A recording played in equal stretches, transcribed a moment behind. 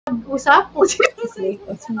mag-usap po.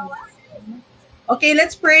 Okay,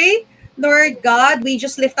 let's pray. Lord God, we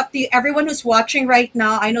just lift up to you everyone who's watching right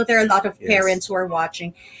now. I know there are a lot of parents who are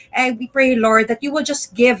watching. And we pray, Lord, that you will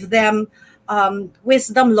just give them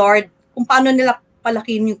wisdom, Lord, kung paano nila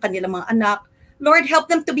palakihin yung kanilang mga anak. Lord,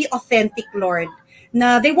 help them to be authentic, Lord.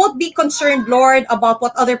 Na they won't be concerned, Lord, about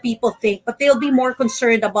what other people think, but they'll be more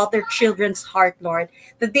concerned about their children's heart, Lord.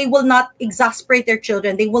 That they will not exasperate their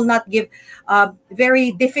children. They will not give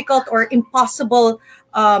very difficult or impossible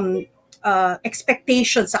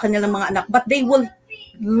expectations sa kanilang mga anak, but they will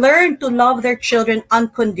learn to love their children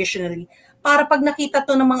unconditionally. Para pag nakita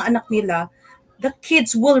to ng mga anak nila, the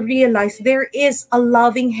kids will realize there is a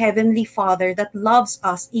loving heavenly Father that loves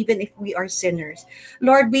us even if we are sinners.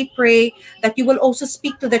 Lord, we pray that you will also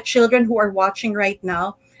speak to the children who are watching right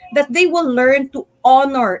now, that they will learn to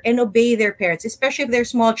honor and obey their parents, especially if they're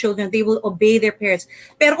small children, they will obey their parents.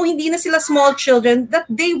 Pero kung hindi na sila small children, that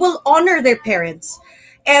they will honor their parents.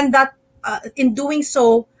 And that in doing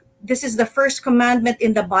so, this is the first commandment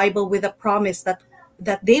in the Bible with a promise that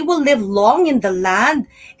they will live long in the land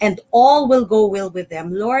and all will go well with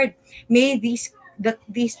them. Lord, may these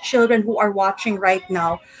children who are watching right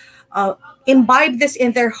now imbibe this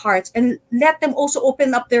in their hearts and let them also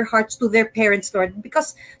open up their hearts to their parents, Lord.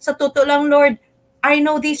 Because sa totoo lang, Lord, I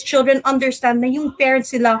know these children understand na yung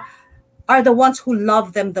parents sila are the ones who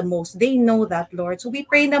love them the most. They know that, Lord. So we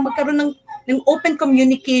pray na magkaroon ng open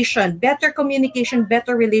communication, better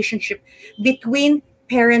relationship between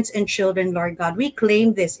parents and children, Lord God. We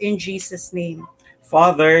claim this in Jesus' name.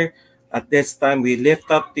 Father, at this time, we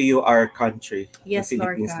lift up to you our country, yes, the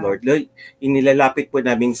Philippines, Lord. Lord. Inilalapit po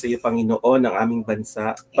namin sa iyo, Panginoon, ang aming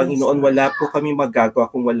bansa. Panginoon, wala po kami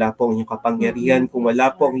magagawa kung wala po ang iyong kapangyarihan, kung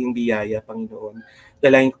wala po ang iyong biyaya, Panginoon.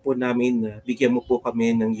 Dalayan ko po namin na bigyan mo po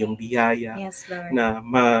kami ng iyong biyaya, yes, Lord, na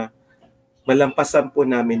malampasan po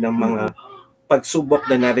namin ng mga pagsubok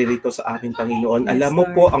na naririto sa aming Panginoon. Yes, alam mo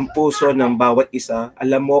Lord po ang puso ng bawat isa.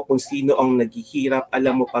 Alam mo kung sino ang naghihirap.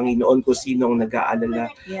 Alam mo, Panginoon, kung sino ang nag-aalala.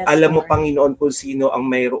 Yes, alam mo, Lord Panginoon, kung sino ang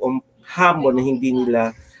mayroong hamon na hindi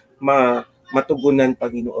nila matugunan,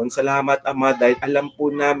 Panginoon. Salamat, Ama, dahil alam po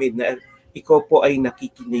namin na ikaw po ay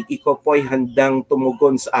nakikinig. Ikaw po ay handang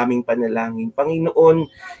tumugon sa aming panalangin. Panginoon,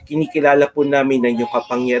 kinikilala po namin ang iyong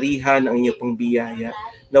kapangyarihan, ang iyong pong biyaya.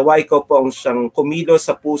 Nawa ikaw po ang siyang kumilos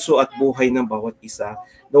sa puso at buhay ng bawat isa.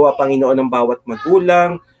 Nawa, Panginoon, ang bawat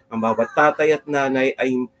magulang, ang bawat tatay at nanay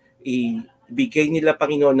ay ibigay nila,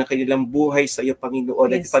 Panginoon, ng kanilang buhay sa iyo,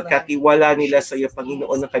 Panginoon. Yes, at ipagkatiwala nila sa iyo,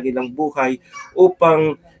 Panginoon, ng kanilang buhay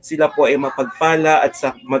upang sila po ay mapagpala at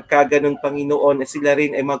sa magkaganon, Panginoon, at sila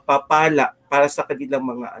rin ay magpapala para sa kanilang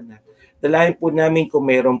mga anak. Dalayan po namin kung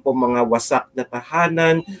mayroon po mga wasak na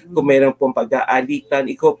tahanan, kung mayroon pong pag-aalitan,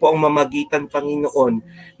 ikaw po ang mamagitan, Panginoon,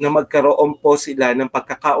 na magkaroon po sila ng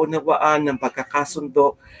pagkakaunawaan, ng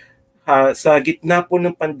pagkakasundo. Sa gitna po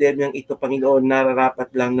ng pandemyang ito, Panginoon,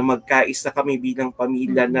 nararapat lang na magkaisa kami bilang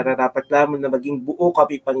pamilya, nararapat lamang na maging buo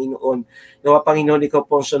kami, Panginoon. Nawa, Panginoon, ikaw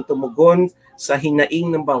po ang siyang tumugon sa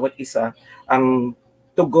hinaing ng bawat isa, ang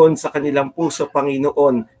tugon sa kanilang puso,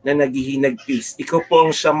 Panginoon, na naghihinagpis. Ikaw po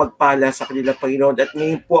ang siya magpala sa kanilang, Panginoon. At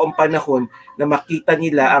ngayon po ang panahon na makita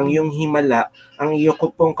nila ang iyong himala, ang iyong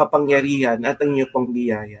pong kapangyarihan at ang iyong pong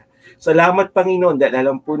biyaya. Salamat, Panginoon, dahil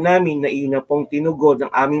alam po namin na iyon na pong tinugon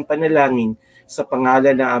ng aming panalangin sa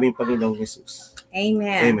pangalan ng aming Panginoong Jesus.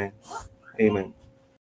 Amen. Amen. Amen.